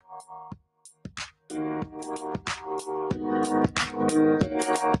Hello,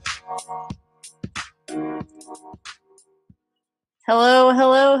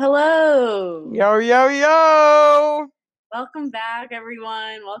 hello, hello. Yo, yo, yo! Welcome back,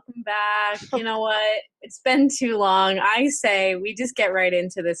 everyone. Welcome back. You know what? It's been too long. I say we just get right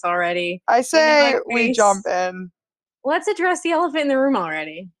into this already. I You know say what, we Grace? jump in. Let's address the elephant in the room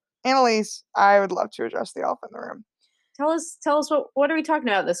already. Annalise, I would love to address the elephant in the room. Tell us what are we talking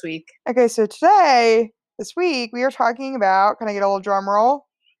about this week? Okay, so this week, we are talking about, can I get a little drum roll?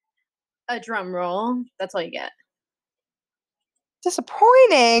 A drum roll. That's all you get.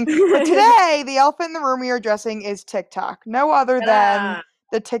 Disappointing! But today, the elephant in the room we are addressing is TikTok. No other than Ta-da!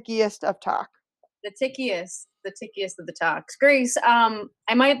 the tickiest of talk. The tickiest of the talks. Grace, I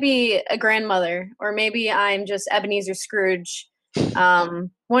might be a grandmother, or maybe I'm just Ebenezer Scrooge,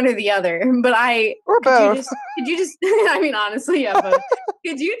 one or the other. But Or both. could you just, I mean, honestly, yeah, both.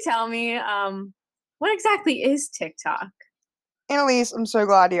 Could you tell me, what exactly is TikTok? Annalise, I'm so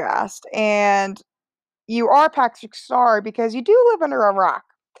glad you asked. And you are Patrick Star because you do live under a rock.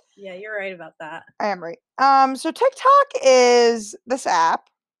 Yeah, you're right about that. I am right. So TikTok is this app,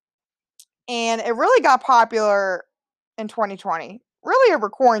 and it really got popular in 2020, really over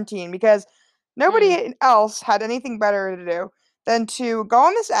quarantine, because nobody else had anything better to do than to go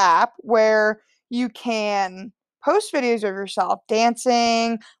on this app where you can post videos of yourself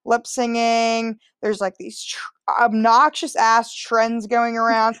dancing, lip singing. There's like these obnoxious ass trends going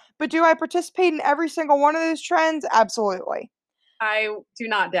around. But do I participate in every single one of those trends? Absolutely. I do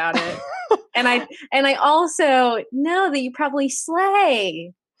not doubt it. And I also know that you probably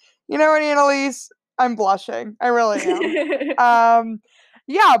slay. You know what, Annalise? I'm blushing. I really am.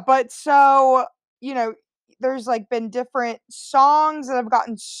 Yeah, but so, you know, there's like been different songs that have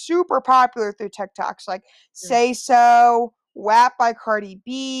gotten super popular through TikToks, like Say So, WAP by Cardi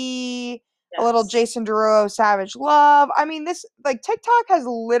B, a little Yes. Jason Derulo, Savage Love. I mean, this like TikTok has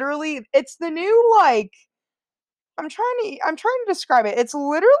literally, it's the new like I'm trying to describe it. It's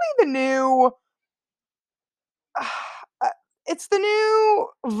literally the new it's the new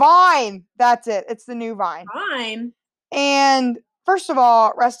Vine. That's it. It's the new Vine. Fine. And first of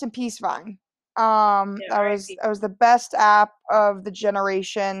all, rest in peace, Vine. Yeah, That was the best app of the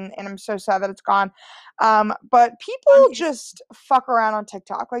generation, and I'm so sad that it's gone. But people just fuck around on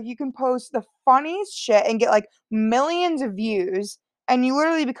TikTok. Like you can post the funniest shit and get like millions of views, and you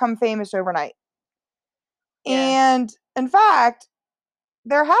literally become famous overnight. Yeah. And in fact,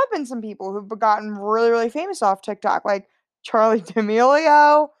 there have been some people who've gotten really, really famous off TikTok, like Charlie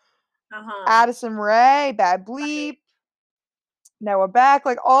D'Amelio, Uh-huh. Addison Rae, Bad Bleep, Noah Beck,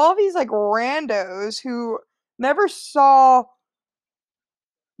 like all of these like randos who never saw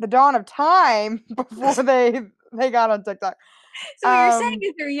the dawn of time before they got on TikTok. So what you're saying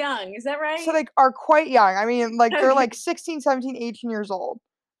is they're young, is that So right? they are quite young. I mean, like they're Okay. like 16, 17, 18 years old.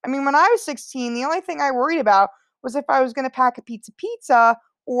 I mean, when I was 16, the only thing I worried about was if I was going to pack a pizza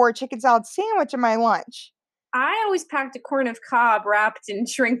or a chicken salad sandwich in my lunch. I always packed a corn of cob wrapped in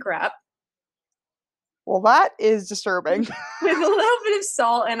shrink wrap Well, that is disturbing. with a little bit of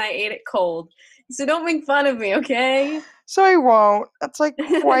salt and I ate it cold. So don't make fun of me, okay? So I won't. That's like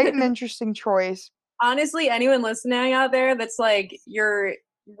quite an interesting choice. Honestly, anyone listening out there that's like, you're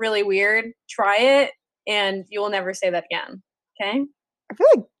really weird, try it and you will never say that again. Okay? I feel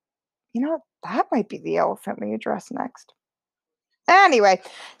like, that might be the elephant we address next. Anyway,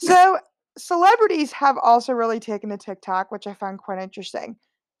 so celebrities have also really taken to TikTok, which I find quite interesting.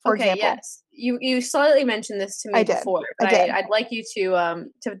 For Okay, example, yes. You slightly mentioned this to I me did. before, I but did. I'd like you to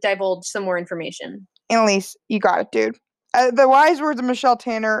divulge some more information. Annalise, you got it, dude. The wise words of Michelle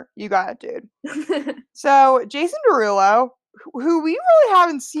Tanner, you got it, dude. So Jason Derulo, who we really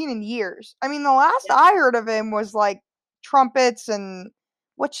haven't seen in years. I mean, the last Yeah. I heard of him was like trumpets and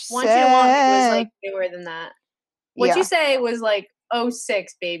what you Want You to Want Me was say. like newer than that. What You Yeah, Say was like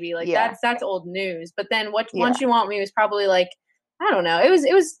 '06, baby. Like yeah, that's old news. But then what yeah, Once You Want Me was probably like, I don't know. It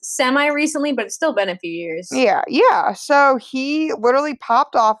was semi recently, but it's still been a few years. yeah, yeah. So he literally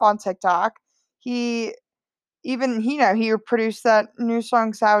popped off on TikTok. He he produced that new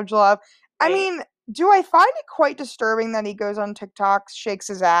song Savage Love. I Right. mean, do I find it quite disturbing that he goes on TikTok, shakes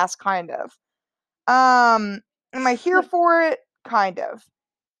his ass, kind of? Am I here for it? Kind of.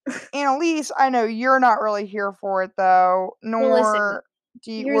 Annalise, I know you're not really here for it though, Well, listen, nor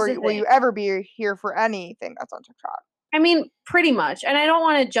here's the will thing. you ever be here for anything that's on TikTok. I mean, pretty much. And I don't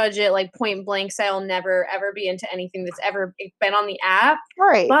want to judge it like point blank, say I'll never ever be into anything that's ever been on the app.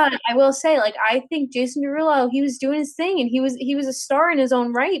 Right. But I will say, like, I think Jason Derulo, he was doing his thing and he was a star in his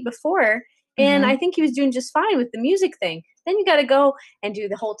own right before. And Mm-hmm. I think he was doing just fine with the music thing. then you got to go and do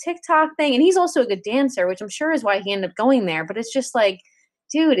the whole TikTok thing. And he's also a good dancer, which I'm sure is why he ended up going there. But it's just like,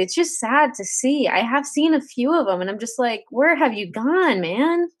 dude, it's just sad to see. I have seen a few of them, and I'm just like, where have you gone,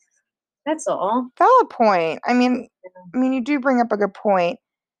 man? That's all. Valid point. I mean, you do bring up a good point.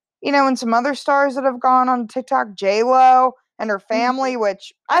 And some other stars that have gone on TikTok, J Lo and her family,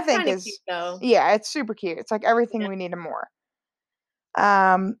 which I That's think kind of cute, is, though. yeah, it's super cute. It's like everything Yeah. we need and more.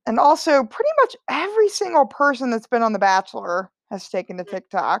 And also pretty much every single person that's been on The Bachelor has taken to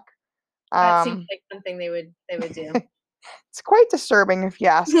TikTok. That seems Um, like something they would do. it's quite disturbing if you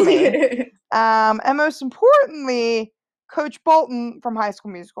ask me. And most importantly, Coach Bolton from High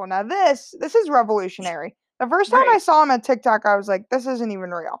School Musical. Now this is revolutionary. The first time I Right. saw him on TikTok, I was like, this isn't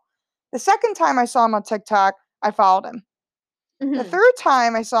even real. The second time I saw him on TikTok, I followed him. The Mhm. third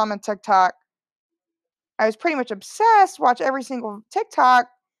time I saw him on TikTok, I was pretty much obsessed, watch every single TikTok.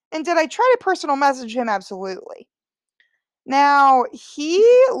 And did I try to personal message him? Absolutely. Now, he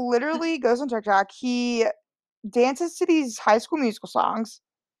literally goes on TikTok. He dances to these High School Musical songs,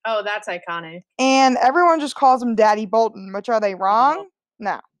 Oh, that's iconic. and everyone just calls him Daddy Bolton, which are they Oh, wrong?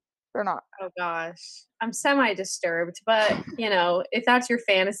 No, they're not. oh gosh. I'm semi disturbed, but if that's your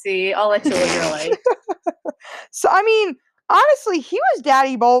fantasy, I'll let you live your life. So, I mean, honestly, he was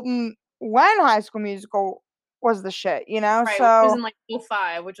Daddy Bolton when High School Musical was the shit, Right, which was So, in like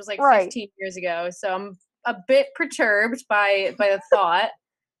 '05, which was like right. 15 years ago. So I'm a bit perturbed by the thought.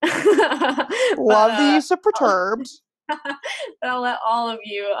 but Love the use of I'll, perturbed. but I'll let all of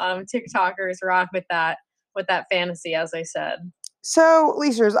you TikTokers rock with that fantasy, as I said. So,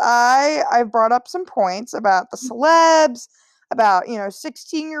 Leasers, I've brought up some points about the celebs, about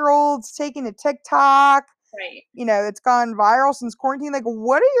 16-year-olds taking to TikTok. Right. It's gone viral since quarantine. Like,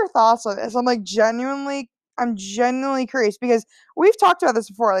 what are your thoughts on this? I'm genuinely curious because we've talked about this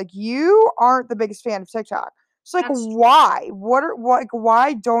before. Like, you aren't the biggest fan of TikTok. So, like, That's why?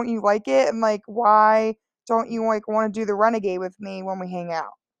 Why don't you like it? And like, why don't you like want to do the renegade with me when we hang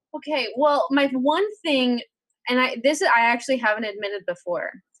out? okay. Well, my one thing, and I actually haven't admitted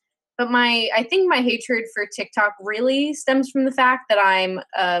before, but I think my hatred for TikTok really stems from the fact that I'm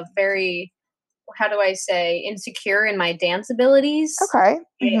a very, how do I say, insecure in my dance abilities. Okay.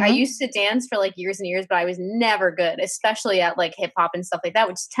 I Mm-hmm. used to dance for like years and years, but I was never good, especially at like hip hop and stuff like that,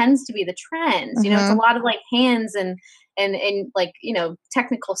 which tends to be the trends. It's a Mm-hmm. lot of like hands and like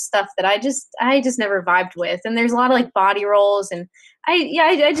technical stuff that I just never vibed with. And there's a lot of like body rolls, and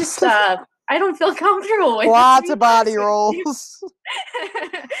I just I don't feel comfortable with it, to Lots be of body honest with you. rolls. I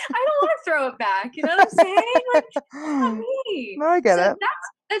don't want to throw it back. You know what I'm saying? Like, not me. No, I get So it.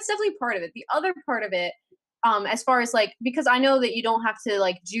 that's definitely part of it. The other part of it, as far as like, because I know that you don't have to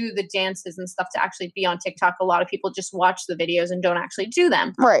like do the dances and stuff to actually be on TikTok. A lot of people just watch the videos and don't actually do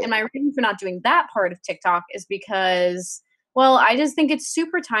them. Right. And my reason for not doing that part of TikTok is because, well, I just think it's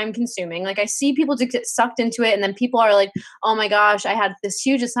super time consuming. Like I see people just get sucked into it, and then people are like, oh my gosh, I had this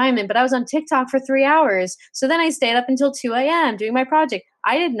huge assignment, but I was on TikTok for 3 hours. So then I stayed up until 2 a.m. doing my project.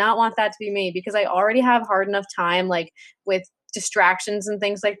 I did not want that to be me because I already have hard enough time, like with distractions and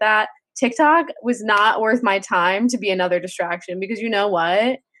things like that. TikTok was not worth my time to be another distraction, because you know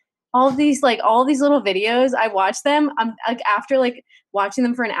what? All these little videos, I watch them. I'm like, after like watching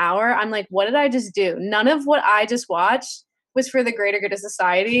them for an hour, I'm like, what did I just do? None of what I just watched was for the greater good of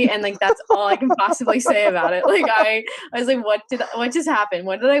society, and like that's all I can possibly say about it. Like I was like, what just happened?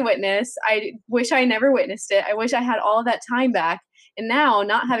 What did I witness? I wish I never witnessed it. I wish I had all of that time back. And now,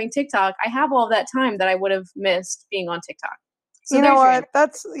 not having TikTok, I have all of that time that I would have missed being on TikTok. So You know there's your what?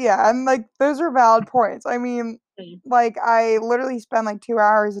 answer. Yeah, and like those are valid points. I mean, Mm. like I literally spend like 2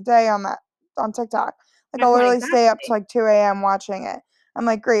 hours a day on TikTok. Like My I'll point literally stay up to exactly. like 2 a.m. watching it. I'm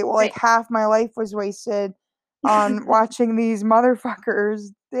like, great. Well, like Right. half my life was wasted on watching these motherfuckers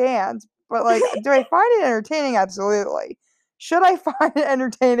dance. But like, do I find it entertaining? Absolutely. Should I find it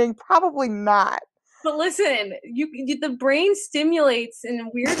entertaining? Probably not. But listen, the brain stimulates in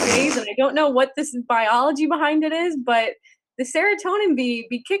weird ways, and I don't know what this biology behind it is, but the serotonin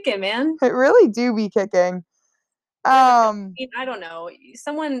be kicking, man. It really do be kicking. Um, I don't know.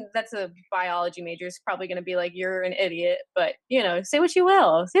 Someone that's a biology major is probably going to be like, "You're an idiot," but say what you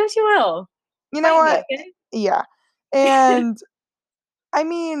will. Say what you will. you know Fight me, what? okay? Yeah. And I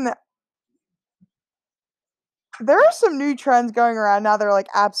mean, there are some new trends going around now that are like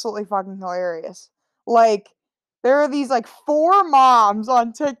absolutely fucking hilarious. Like, there are these like four moms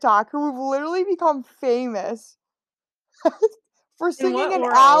on TikTok who have literally become famous for In singing what an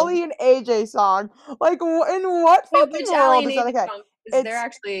world? Ali and AJ song. Like, in what Wait, fucking which Ally world and is that AJ okay? song? Because they're It's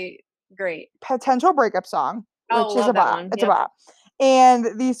actually great. potential breakup song, Oh, which is a love that bop. one. It's a Yep. bop.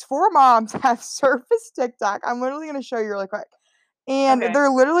 And these four moms have surfaced TikTok. I'm literally going to show you really quick. And Okay. they're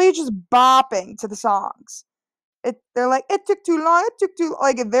literally just bopping to the songs. They're like, it took too long, it took too,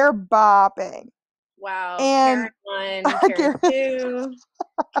 like, they're bopping. Wow. And Karen 1, Karen 2,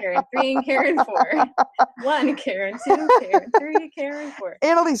 Karen 3, and Karen 4. 1, Karen 2, Karen 3, Karen 4.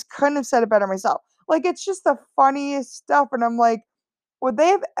 Annalise couldn't have said it better myself. Like, it's just the funniest stuff. And I'm like, would they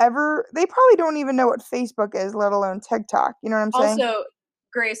have ever, they probably don't even know what Facebook is, let alone TikTok. You know what I'm saying? Also,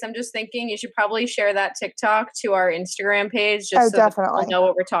 Grace, I'm just thinking you should probably share that TikTok to our Instagram page Oh, just so that people definitely. know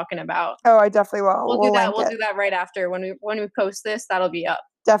what we're talking about. Oh, I definitely will. We'll do We'll that. link We'll it. do that right after when we post this. That'll be up.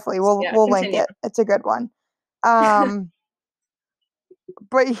 Definitely. So, We'll yeah, we'll link continue. it. It's a good one.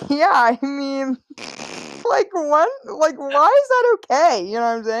 But yeah, I mean, like one, like why is that okay? You know what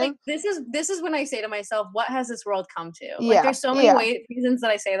I'm Like saying? this is when I say to myself, what has this world come to? Like Yeah, there's so many yeah, reasons that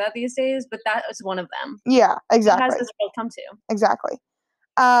I say that these days, but that is one of them. yeah, What has exactly, this world come to? exactly.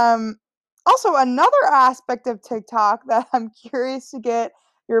 Um, Also another aspect of TikTok that I'm curious to get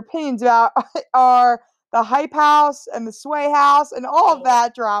your opinions about are the hype house and the sway house and all of Oh,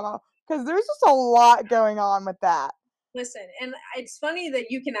 that drama because there's just a lot going on with that. listen, and it's funny that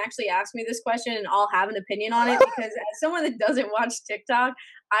you can actually ask me this question and I'll have an opinion on it because as someone that doesn't watch TikTok,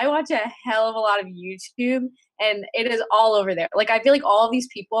 I watch a hell of a lot of YouTube and it is all over there. Like I feel like all of these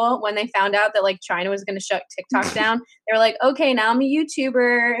people when they found out that like China was going to shut TikTok down, they were like, "Okay, now I'm a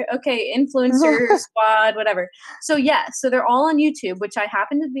YouTuber. Okay, influencer squad, whatever." So yeah, so they're all on YouTube, which I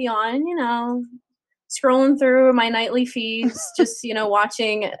happen to be on, scrolling through my nightly feeds, just,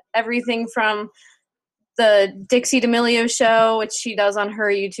 watching everything from the Dixie D'Amelio show, which she does on her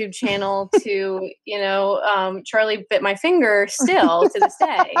YouTube channel, to Charlie bit my finger still to this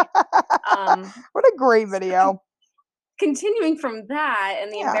day. What a great video. Continuing from that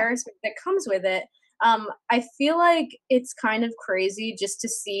and the Yeah. embarrassment that comes with it, I feel like it's kind of crazy just to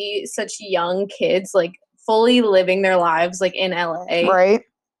see such young kids like fully living their lives like in LA, Right.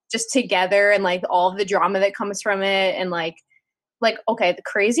 just together and like all of the drama that comes from it and like okay, the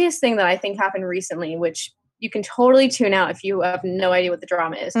craziest thing that I think happened recently, which you can totally tune out if you have no idea what the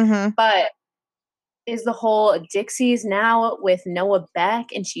drama is, Mhm. but is the whole Dixie's now with Noah Beck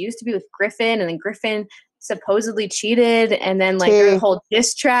and she used to be with Griffin and then Griffin supposedly cheated and then like there's a Tea. whole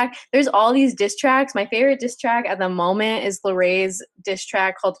diss track. There's all these diss tracks. My favorite diss track at the moment is Laray's diss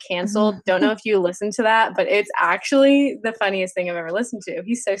track called Cancelled. Don't know if you listen to that, but it's actually the funniest thing I've ever listened to.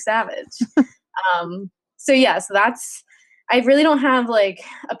 He's so savage. So yeah, so that's I really don't have like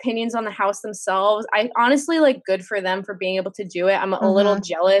opinions on the house themselves. I honestly like good for them for being able to do it. I'm a little Mhm.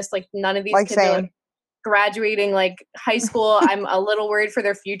 jealous. Like none of these Like kids are like same. graduating like high school. I'm a little worried for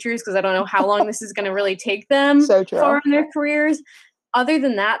their futures because I don't know how long this is going to really take them So true. far in their careers. Other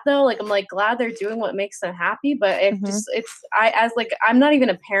than that though, like I'm like glad they're doing what makes them happy, but if Mhm. just it's I as like I'm not even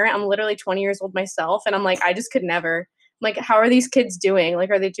a parent. I'm literally 20 years old myself and I'm like I just could never. Like how are these kids doing?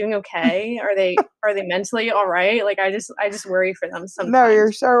 Like are they doing okay? Are they mentally all right? Like I just worry for them No,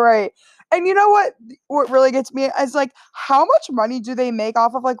 you're sometimes. so right. And you know what? What really gets me is like, how much money do they make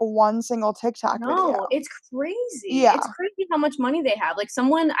off of like one single TikTok video? No, it's crazy. Yeah. It's crazy how much money they have. Like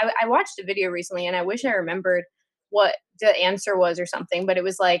someone, I watched a video recently, and I wish I remembered what the answer was or something, but it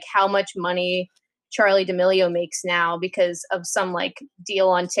was like how much money Charlie D'Amelio makes now because of some like deal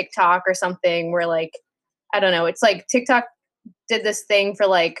on TikTok or something. Where like I don't know, it's like TikTok did this thing for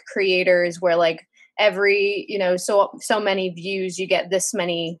like creators where like every so many views you get this much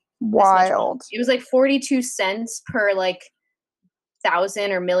money. Wild. It was like 42 cents per like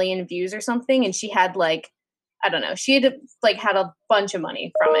thousand or million views or something, and she had like I don't know, she had like had a bunch of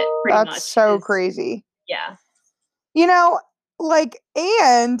money from it, pretty That's much. so 'Cause- crazy. yeah, You know, like,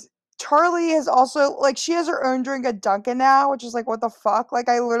 and Charlie has also like she has her own drink at Dunkin' now, which is like what the fuck? Like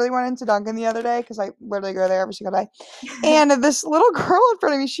I literally went into Dunkin' the other day because I literally go there every single day. And this little girl in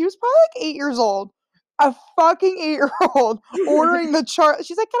front of me, she was probably like 8 years old. A fucking 8-year-old ordering the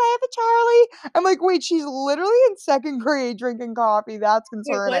She's like, "Can I have a Charlie?" I'm like, "Wait, she's literally in second grade drinking coffee. That's wait, what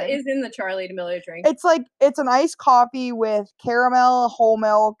concerning." is in the Charlie D'Amelio drink? It's like it's an iced coffee with caramel, whole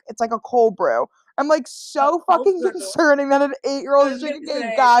milk. It's like a cold brew. I'm like Oh, so cold fucking brew. concerning that an I 8-year-old is was gonna drinking a say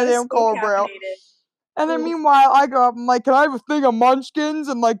that is goddamn so cold brew. caffeinated. And then Oof. meanwhile, I go up. I'm like, "Can I have a thing of Munchkins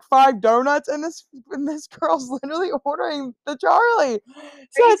and like 5 donuts?" And this girl's literally ordering the Charlie. Are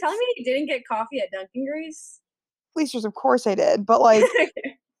So you telling it's me you didn't get coffee at Dunkin' Grace? Bleachers, of course I did, but like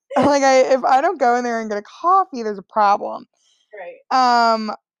if I don't go in there and get a coffee, there's a problem. Right.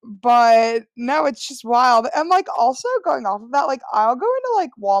 But no, it's just wild. And like also going off of that, like I'll go into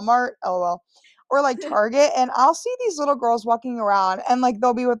like Walmart, lol, or like Target, and I'll see these little girls walking around, and like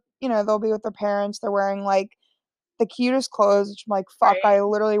they'll be with their parents. They're wearing like the cutest clothes, which I'm like, fuck, Right. I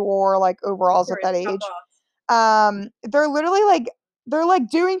literally wore like overalls at Right, that pop age. off. They're literally like they're like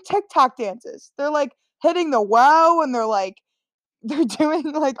doing TikTok dances. They're like hitting the wow and they're doing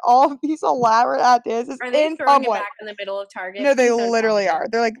like all of these elaborate dances Are they in throwing it public. back in the middle of Target? No, they Please don't tell literally me. are.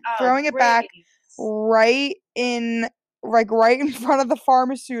 They're like Oh, throwing it back great. right in right in front of the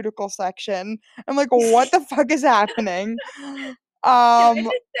pharmaceutical section. I'm like, what the fuck is happening? Can I Um, just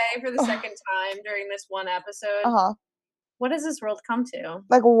say for the second time during this one episode, uh-huh. what has this world come to?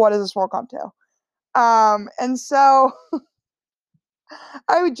 Like, what does this world come to? And so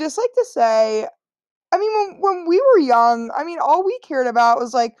I would just like to say, I mean, when we were young, I mean, all we cared about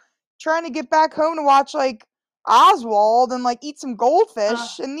was like trying to get back home to watch like Oswald and like eat some Oh,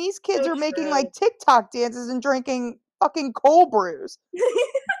 goldfish. And these kids so are making true. like TikTok dances and drinking fucking cold brews.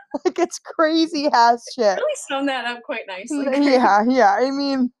 Like, it's crazy ass shit. Really summed that up quite nicely, Grace. Yeah. I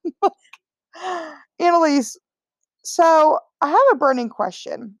mean, Annalise, so I have a burning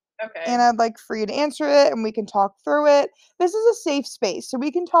question. Okay. And I'd like for you to answer it and we can talk through it. This is a safe space, so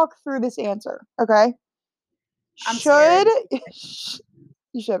we can talk through this answer, okay? I'm scared. Should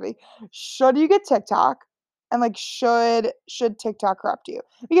you should be. Should you get TikTok? And like should TikTok corrupt you?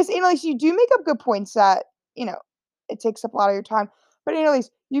 Because Annalise, you do make up good points that, it takes up a lot of your time. But Annalise,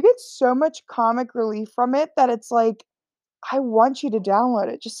 you get so much comic relief from it that it's like I want you to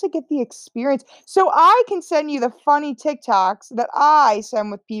download it just to get the experience. So I can send you the funny TikToks that I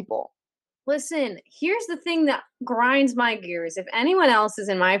send with people. Listen, here's the thing that grinds my gears. If anyone else is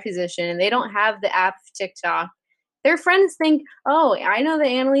in my position and they don't have the app of TikTok, their friends think, oh, I know that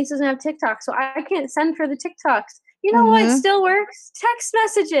Annalise doesn't have TikTok, so I can't send her the TikToks. You know what Mhm. still works? Text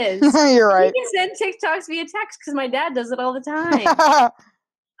messages. You're You right. can send TikToks via text because my dad does it all the time.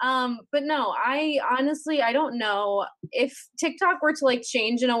 But no, I honestly I don't know if TikTok were to like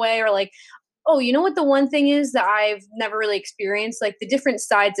change in a way or like, oh, you know what the one thing is that I've never really experienced, like the different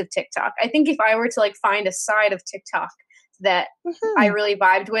sides of TikTok. I think if I were to like find a side of TikTok that I Mhm. really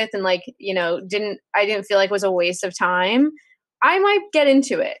vibed with and like, didn't feel like was a waste of time, I might get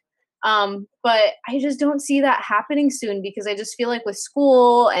into it. But I just don't see that happening soon because I just feel like with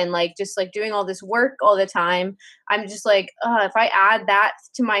school and like just like doing all this work all the time, I'm just like, if I add that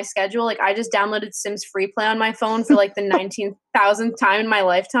to my schedule, like I just downloaded Sims Free Play on my phone for like the 19,000th time in my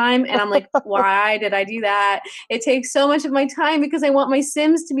lifetime. And I'm like, why did I do that? It takes so much of my time because I want my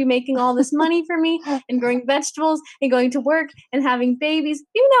Sims to be making all this money for me and growing vegetables and going to work and having babies.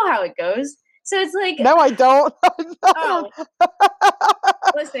 You know how it goes. So it's like, No, I don't. oh,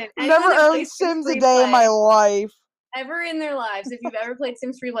 listen, anyone Never that owned plays Sims Sims a Free day in my Play life. ever in their lives, if you've ever played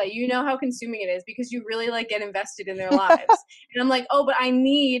Sims Free Play, you know how consuming it is because you really like get invested in their lives. And I'm like, oh, but I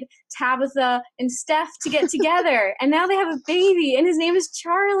need Tabitha and Steph to get together, and now they have a baby, and his name is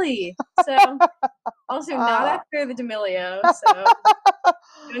Charlie. So also not after the D'Amelio, so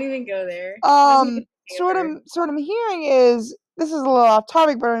don't even go there. Doesn't even so favor. what I'm hearing is this is a little off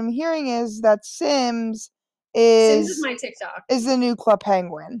topic, but what I'm hearing is that Sims Sims is is my TikTok. is the new Club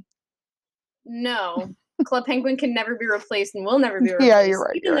Penguin. No. Club Penguin can never be replaced and will never be Yeah, you're replaced.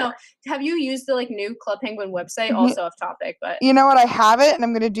 right. Even though, have you used the like new Club Penguin website? Ye- Also off topic, but You know what? I have it, and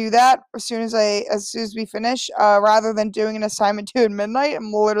I'm gonna do that as soon as we finish. Rather than doing an assignment due at midnight,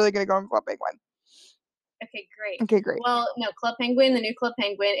 I'm literally gonna go on Club Penguin. okay, great. Okay, great. Well, no, Club Penguin, the new Club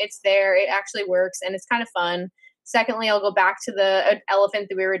Penguin, it's there. It actually works and it's kind of fun. Secondly, I'll go back to the elephant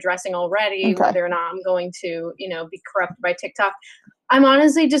that we were addressing already, Okay. whether or not I'm going to, be corrupted by TikTok. I'm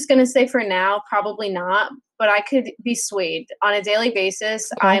honestly just going to say for now, probably not, but I could be swayed on a daily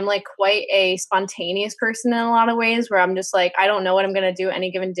basis. Okay. I'm like quite a spontaneous person in a lot of ways where I'm just like, I don't know what I'm going to do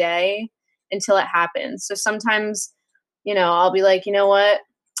any given day until it happens. So sometimes, I'll be like, you know what?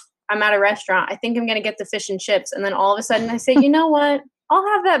 I'm at a restaurant. I think I'm going to get the fish and chips. And then all of a sudden I say, you know what? I'll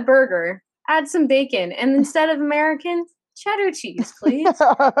have that burger, add some bacon. And instead of American, cheddar cheese, please.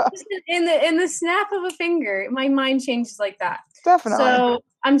 Just in the snap of a finger, my mind changes like that. Definitely. So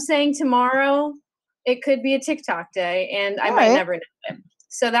I'm saying tomorrow it could be a TikTok day and I might never know it.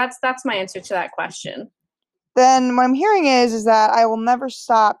 So that's my answer to that question. Then what I'm hearing is that I will never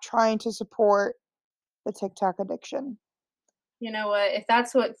stop trying to support the TikTok addiction. You know what? If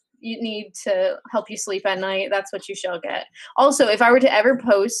that's what you need to help you sleep at night, that's what you shall get. Also, if I were to ever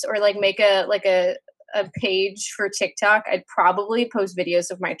post or like make a page for TikTok, I'd probably post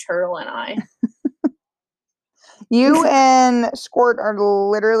videos of my turtle and I. You and Squirt are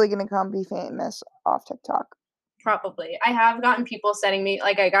literally going to come be famous off TikTok. Probably. I have gotten people sending me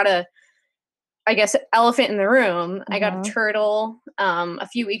like I got elephant in the room. Mm-hmm. I got a turtle a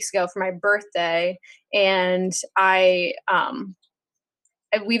few weeks ago for my birthday, and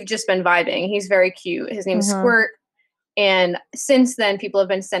we've just been vibing. He's very cute. His name is Squirt. And since then, people have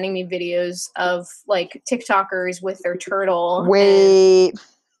been sending me videos of like TikTokers with their turtle. And Wait.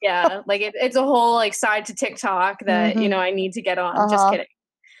 yeah, like it's a whole like side to TikTok that Mhm. I need to get on. Just Uh-huh.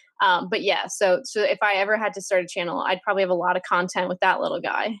 kidding. But yeah, so if I ever had to start a channel, I'd probably have a lot of content with that little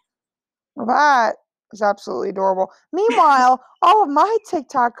guy. Well, that is absolutely adorable. Meanwhile, all of my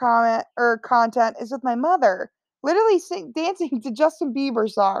TikTok comment or content is with my mother, literally dancing to Justin Bieber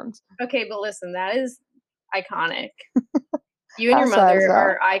songs. Okay, but listen, that is iconic. You and How your sad is mother that?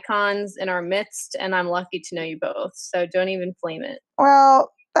 are icons in our midst, and I'm lucky to know you both. So don't even flame it.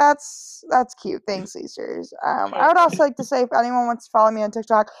 Well, that's cute. Thanks, sisters. I would Hey. also like to say if anyone wants to follow me on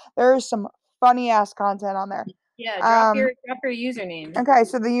TikTok, there is some funny ass content on there. Yeah, Um, drop your username. okay,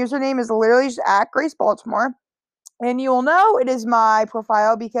 so the username is literally just at Grace Baltimore. And you will know it is my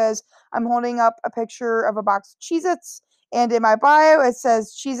profile because I'm holding up a picture of a box of Cheez Its. And in my bio, it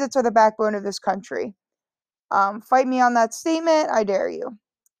says Cheez Its are the backbone of this country. Fight me on that statement. I dare you.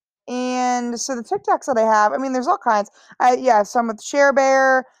 And so the TikToks that I have, I mean, there's all kinds. Some with Share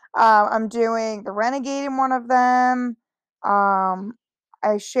Bear. I'm doing the Renegade in one of them.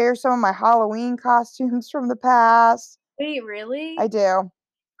 I share some of my Halloween costumes from the past. Wait, I really? do.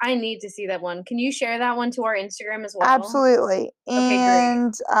 I need to see that one. Can you share that one to our Instagram as well? Absolutely. Okay, great.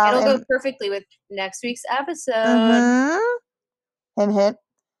 And It'll go perfectly with next week's episode. mhm, hint hint.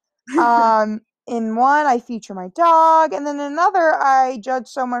 In one I feature my dog, and then in another I judge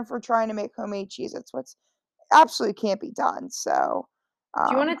someone for trying to make homemade Cheez-Its, which absolutely can't be done. So,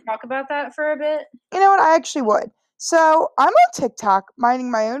 Do you want um, to talk about that for a bit? you know what? I actually would. So I'm on TikTok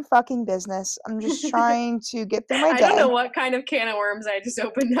minding my own fucking business. I'm just trying to get through my I don't know day. what kind of can of worms I just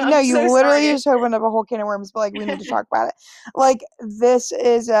opened You know, up. you So literally sorry. just opened up a whole can of worms, but like we need to talk about it. Like this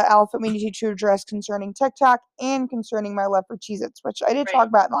is an elephant we need to address concerning TikTok and concerning my love for Cheez-Its, which I did Right. talk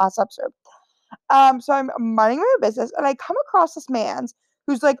about in the last episode. So I'm minding my own business, and I come across this man's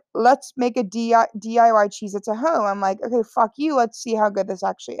who's like, "Let's make a DIY Cheez-Its at home." I'm like, "Okay, fuck you. Let's see how good this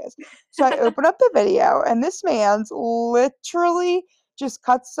actually is." So I open up the video, and this man's literally just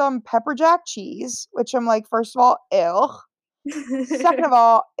cuts some pepper jack cheese, which I'm like, first of all, ew. Second of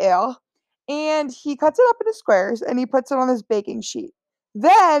all, ew. And he cuts it up into squares and he puts it on this baking sheet.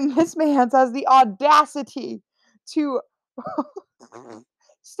 Then this man has the audacity to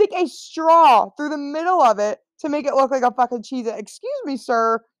stick a straw through the middle of it to make it look like a fucking cheese. Excuse me,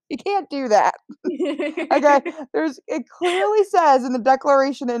 sir. You can't do that. Okay. It clearly says in the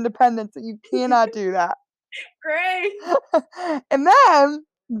Declaration of Independence that you cannot do that. Great. And then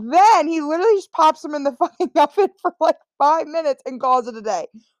he literally just pops them in the fucking oven for like 5 minutes and calls it a day.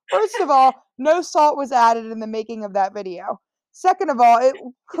 First of all, no salt was added in the making of that video. Second of all, it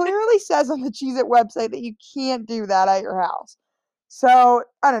clearly says on the Cheez It website that you can't do that at your house. So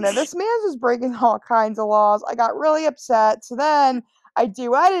I don't know. This man's just breaking all kinds of laws. I got really upset. So then I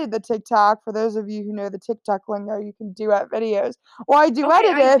duetted the TikTok. For those of you who know the TikTok lingo, you can duet videos. Well, I Okay,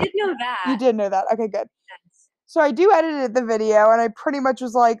 duetted I it. did know You that. did know that. Okay, good. Yes. So I do edited the video and I pretty much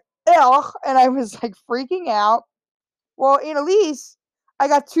was like, ugh, and I was like freaking out. Well, Annalise, I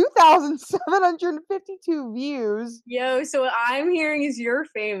got 2,752 views. Yo, so what I'm hearing is you're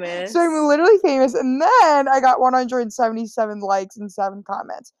So I'm famous. literally famous. And then I got 177 likes and 7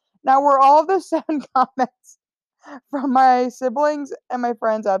 comments. Now, were all of those 7 comments from my siblings and my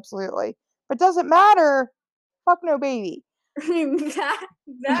friends? Absolutely. But doesn't matter. Fuck no baby.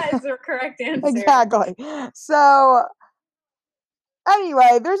 That is the correct answer. Exactly. So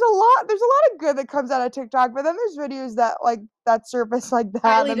anyway, there's a lot of good that comes out of TikTok, but then there's videos that like that surface like that,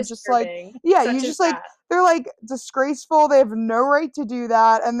 and Highly I'm just like, disturbing, yeah, you such as just like that. they're like disgraceful. They have no right to do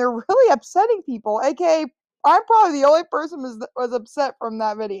that, and they're really upsetting people. AKA, I'm probably the only person was upset from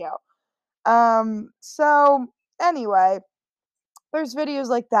that video. So anyway, there's videos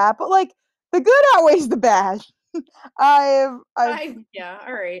like that, but like the good outweighs the bad. I've Yeah,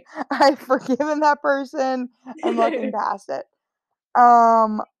 all right. I've forgiven that person. I'm looking past it.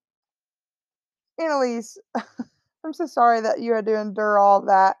 Um, Annalise, I'm so sorry that you had to endure all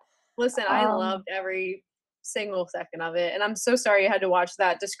that. Listen, I Um, loved every single second of it, and I'm so sorry you had to watch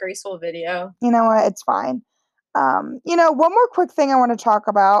that disgraceful video. you know what? It's fine. One more quick thing I want to talk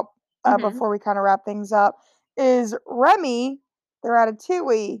about Mhm. before we kind of wrap things up is Remy, the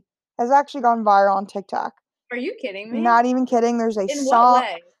Ratatouille, has actually gone viral on TikTok. Are you kidding me? Not even kidding. In what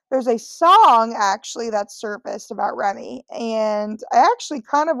way? There's a song actually that surfaced about Remy, and I actually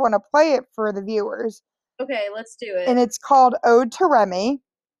kind of want to play it for the viewers. Okay, let's do And it. it's called Ode to Remy.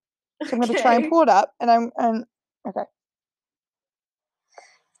 So I'm gonna try and Okay. pull it up, and okay.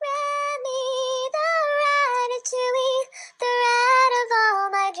 Remy, the ratatouille, the rat of all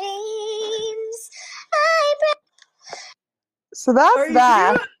my dreams. I So that's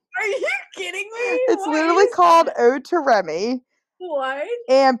that. Are you kidding me? It's What literally is called that? Ode to Remy. What?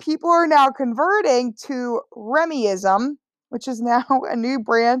 And people are now converting to Remyism, which is now a new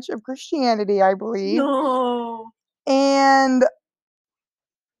branch of Christianity, I believe. No. And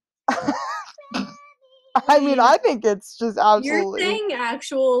I mean, I think it's just You're absolutely. saying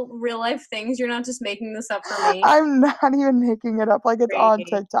actual real life things. You're not just making this up for me. I'm not even making it up. Like it's on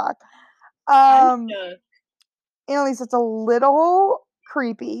Crazy. TikTok. I'm shook. Annalise, it's a little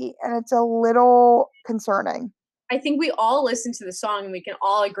creepy and it's a little concerning. I think we all listen to the song and we can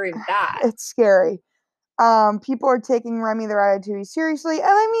all agree with that. It's scary. People are taking Remy the Ratatouille seriously, and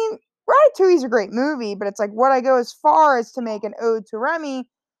I mean, Ratatouille's a great movie, but it's like, would I go as far as to make an ode to Remy?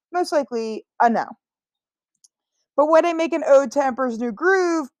 Most likely, a no. But would I make an ode to Emperor's New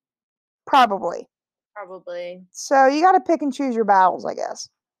Groove? Probably. Probably. So you got to pick and choose your battles, I guess.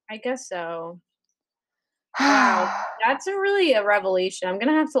 I guess so. Wow, that's really a revelation. I'm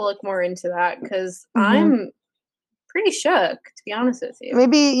gonna have to look more into that because I'm pretty shook, to be honest with you.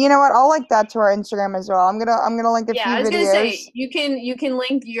 Maybe you know what? I'll link that to our Instagram as well. I'm gonna link a few Yeah, I was videos. gonna say you can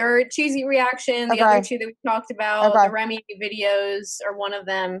link your cheesy reaction, the other two that we talked about, Okay. the Remy videos are one of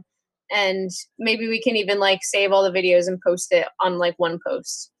them, and maybe we can even like save all the videos and post it on like one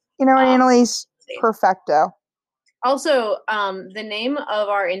post. You know what, Annalise? Perfecto. Also, the name of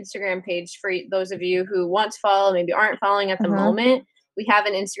our Instagram page for those of you who want to follow, maybe aren't following at the moment, we have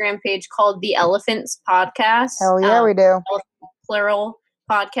an Instagram page called The Elephants Podcast. Hell yeah, we do. Plural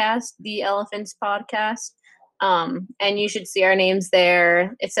podcast, The Elephants Podcast. And you should see our names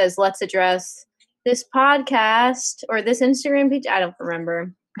there. It says, let's address this podcast or this Instagram page. I don't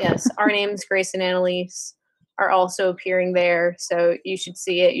remember. Yes, our names, Grace and Annalise, are also appearing there. So you should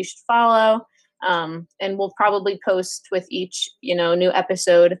see it. You should follow. And we'll probably post with each, new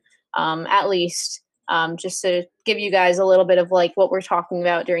episode, at least, just to give you guys a little bit of like what we're talking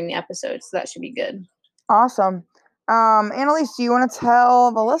about during the episode. So that should be good. Awesome. Annalise, do you want to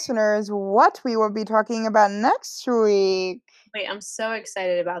tell the listeners what we will be talking about next week? Wait, I'm so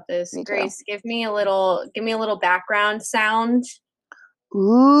excited about this. Me too. Grace, give me a little background sound.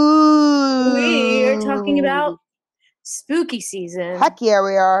 Ooh. We are talking about spooky season. Heck yeah,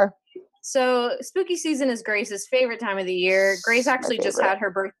 we are. So spooky season is Grace's favorite time of the year. Grace actually just favorite. had her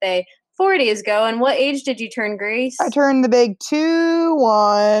birthday 4 days ago. And what age did you turn, Grace? I turned the big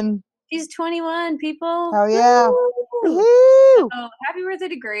 2-1. She's 21, people. Hell yeah. Woo! Woohoo! So happy birthday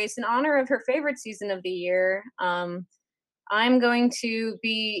to Grace. In honor of her favorite season of the year, I'm going to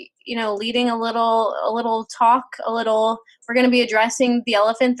be, leading a little talk, we're going to be addressing the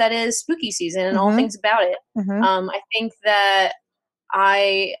elephant that is spooky season and all things about it. I think that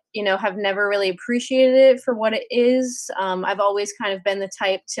I, have never really appreciated it for what it is. I've always kind of been the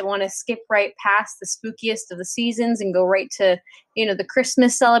type to want to skip right past the spookiest of the seasons and go right to, the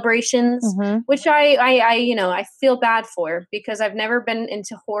Christmas celebrations, which I feel bad for because I've never been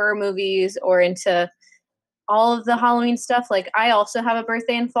into horror movies or into all of the Halloween stuff. Like I also have a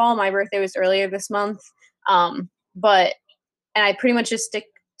birthday in fall. My birthday was earlier this month. And I pretty much just stick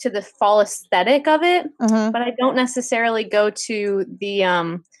to the fall aesthetic of it, but I don't necessarily go to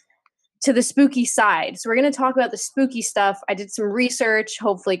the spooky side. So we're going to talk about the spooky stuff. I did some research.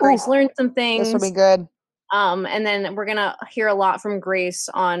 Hopefully Grace learned some things. This will be good. And then we're going to hear a lot from Grace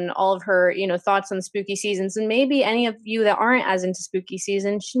on all of her, thoughts on spooky seasons. And maybe any of you that aren't as into spooky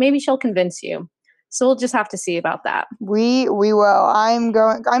season, maybe she'll convince you. So we'll just have to see about that. We will. I'm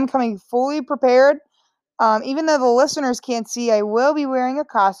coming fully prepared. Even though the listeners can't see, I will be wearing a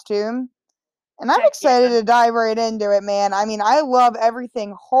costume. And I'm excited to dive right into it, man. I mean, I love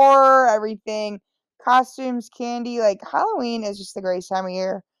everything horror, everything costumes, candy. Like Halloween is just the greatest time of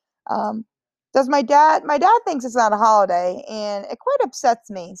year. My dad thinks it's not a holiday, and it quite upsets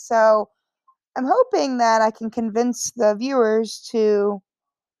me. So I'm hoping that I can convince the viewers to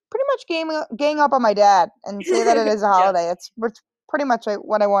pretty much gang up on my dad and say that it is a holiday. It's pretty much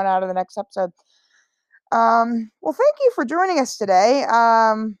what I want out of the next episode. Well, thank you for joining us today.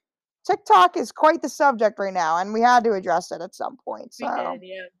 TikTok is quite the subject right now, and we had to address it at some point. So, we did,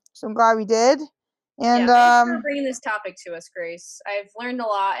 yeah. So I'm glad we did. And thanks for bringing this topic to us, Grace. I've learned a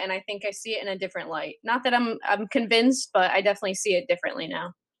lot, and I think I see it in a different light. Not that I'm convinced, but I definitely see it differently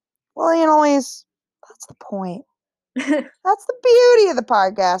now. Well, Annalise, that's the point. That's the beauty of the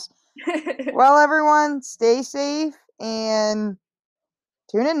podcast. Well, everyone, stay safe and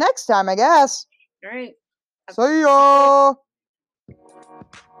tune in next time, I guess. All right. See ya.